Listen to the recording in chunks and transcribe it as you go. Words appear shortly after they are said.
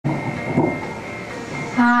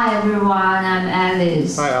Hi everyone, I'm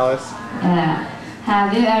Alice. Hi Alice.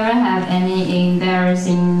 Have you ever had any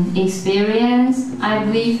embarrassing experience? I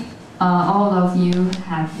believe all of you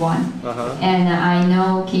have one. And I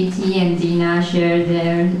know Kitty and Dina shared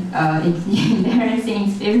their embarrassing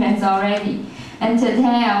experience already. And today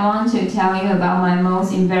I want to tell you about my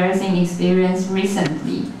most embarrassing experience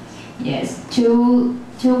recently. Yes, two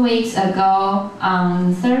weeks ago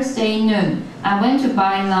on Thursday noon, I went to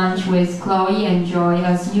buy lunch with Chloe and Joy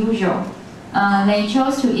as usual. They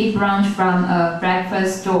chose to eat brunch from a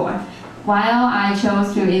breakfast store, while I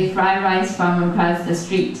chose to eat fried rice from across the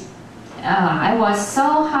street. I was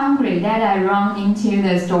so hungry that I ran into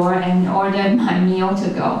the store and ordered my meal to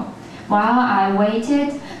go. While I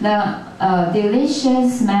waited, the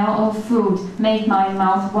delicious smell of food made my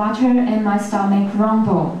mouth water and my stomach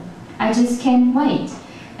rumble. I just can't wait.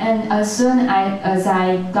 And as soon as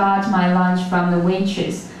I got my lunch from the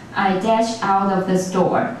waitress, I dashed out of the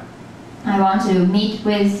store. I want to meet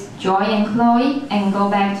with Joy and Chloe and go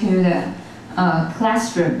back to the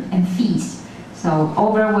classroom and feast. So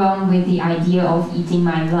overwhelmed with the idea of eating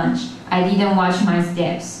my lunch, I didn't watch my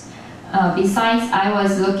steps. Besides, I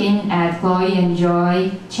was looking at Chloe and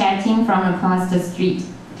Joy chatting from across the street.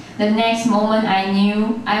 The next moment I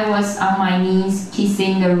knew I was on my knees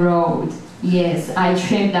kissing the road. Yes, I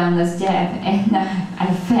tripped on the step and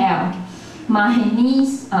I fell. My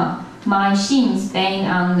knees, my shins banged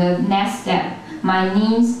on the next step. My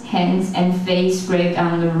knees, hands, and face scraped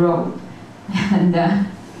on the road. And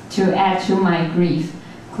to add to my grief,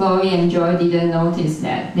 Chloe and Joy didn't notice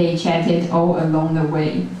that. They chatted all along the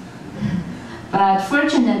way. But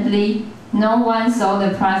fortunately, no one saw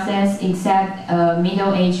the process except a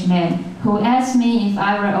middle-aged man who asked me if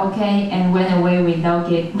I were okay and went away without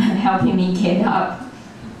helping me get up.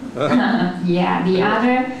 Yeah, the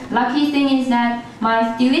other lucky thing is that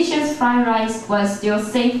my delicious fried rice was still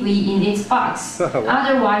safely in its box.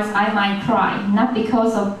 Otherwise, I might cry, not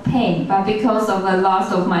because of pain, but because of the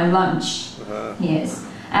loss of my lunch. Yes.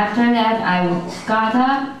 After that, I got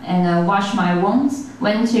up and washed my wounds,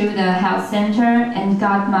 went to the health center, and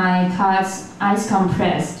got my cuts ice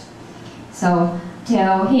compressed. So,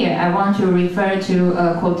 till here, I want to refer to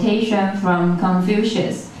a quotation from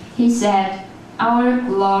Confucius. He said, "Our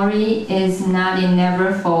glory is not in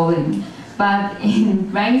never falling, but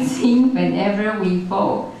in rising whenever we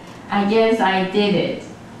fall." I guess I did it.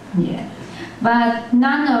 Yeah. But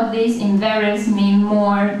none of this embarrassed me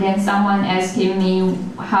more than someone asking me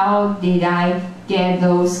how did I get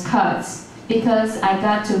those cuts, because I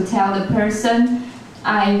got to tell the person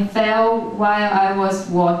I fell while I was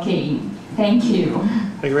walking. Thank you.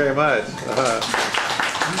 Thank you very much.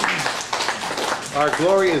 Our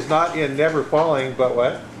glory is not in never falling, but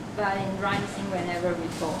what? But in rising whenever we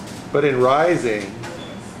fall. But in rising.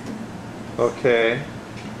 Okay.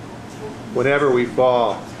 Whenever we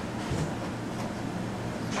fall.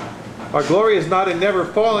 Our glory is not in never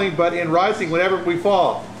falling, but in rising whenever we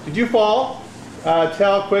fall. Did you fall?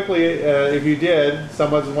 Tell quickly if you did.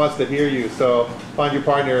 Someone wants to hear you. So find your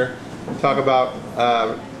partner. Talk about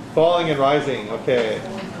falling and rising. Okay.